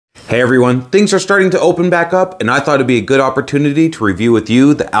Hey everyone, things are starting to open back up and I thought it'd be a good opportunity to review with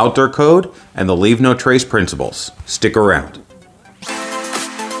you the outdoor code and the leave no trace principles. Stick around.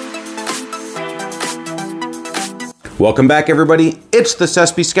 Welcome back everybody, it's the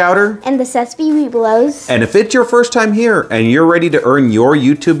Sespi Scouter and the Sespi Webelos. And if it's your first time here and you're ready to earn your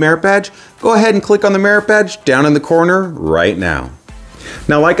YouTube merit badge, go ahead and click on the merit badge down in the corner right now.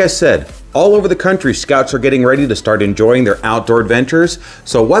 Now like I said, all over the country, Scouts are getting ready to start enjoying their outdoor adventures,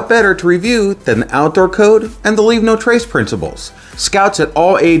 so what better to review than the outdoor code and the leave no trace principles? Scouts at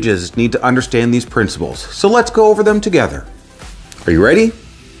all ages need to understand these principles, so let's go over them together. Are you ready?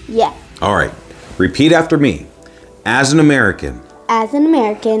 Yeah. All right, repeat after me. As an American, I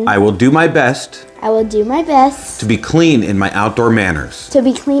will do my best to be clean in my outdoor manners, to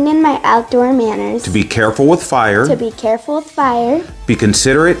be careful with fire, be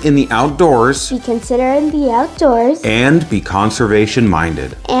considerate in the outdoors, and be conservation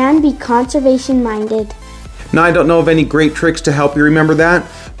minded. Now I don't know of any great tricks to help you remember that,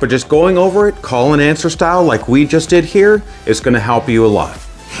 but just going over it call and answer style like we just did here is going to help you a lot.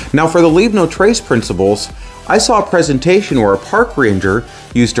 Now for the leave no trace principles, I saw a presentation where a park ranger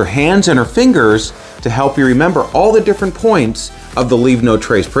used her hands and her fingers to help you remember all the different points of the leave no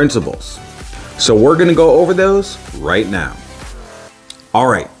trace principles. So we're going to go over those right now. All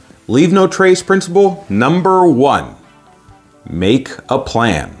right, leave no trace principle number 1. Make a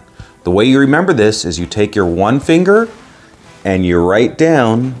plan. The way you remember this is you take your one finger and you write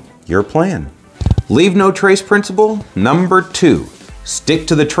down your plan. Leave no trace principle number 2. Stick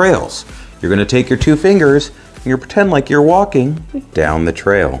to the trails. You're going to take your two fingers and you pretend like you're walking down the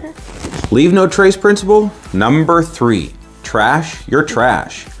trail. Leave no trace principle number 3. Trash your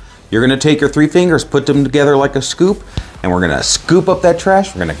trash. You're going to take your 3 fingers, put them together like a scoop, and we're going to scoop up that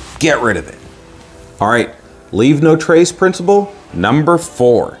trash. We're going to get rid of it. All right, leave no trace principle number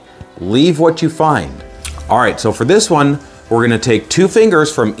 4. Leave what you find. All right, so for this one, we're going to take 2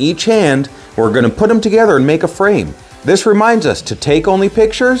 fingers from each hand. We're going to put them together and make a frame. This reminds us to take only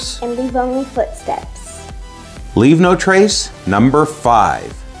pictures and leave only footsteps. Leave no trace number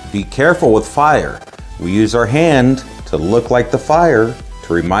 5. Be careful with fire. We use our hand to look like the fire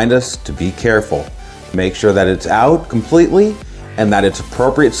to remind us to be careful. Make sure that it's out completely and that it's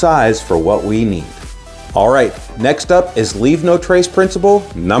appropriate size for what we need. All right, next up is leave no trace principle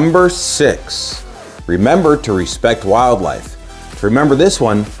number 6. Remember to respect wildlife. To remember this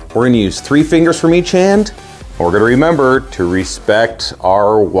one, we're going to use 3 fingers from each hand. We're going to remember to respect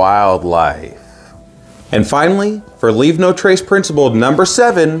our wildlife. And finally, for leave no trace principle number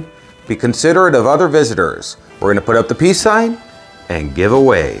 7, be considerate of other visitors. We're going to put up the peace sign and give a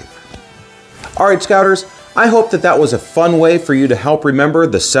wave. All right, Scouters, I hope that was a fun way for you to help remember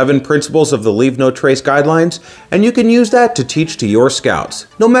the 7 principles of the leave no trace guidelines, and you can use that to teach to your Scouts,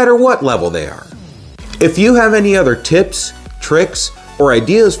 no matter what level they are. If you have any other tips, tricks, or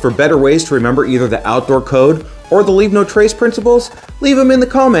ideas for better ways to remember either the outdoor code or the leave no trace principles, leave them in the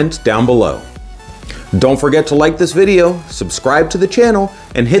comments down below. Don't forget to like this video, subscribe to the channel,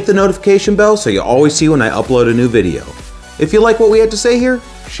 and hit the notification bell so you always see when I upload a new video. If you like what we had to say here,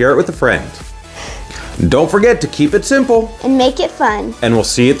 share it with a friend. Don't forget to keep it simple and make it fun. And we'll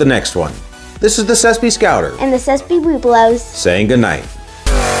see you at the next one. This is the Sespi Scouter and the Sespi Webelos saying goodnight.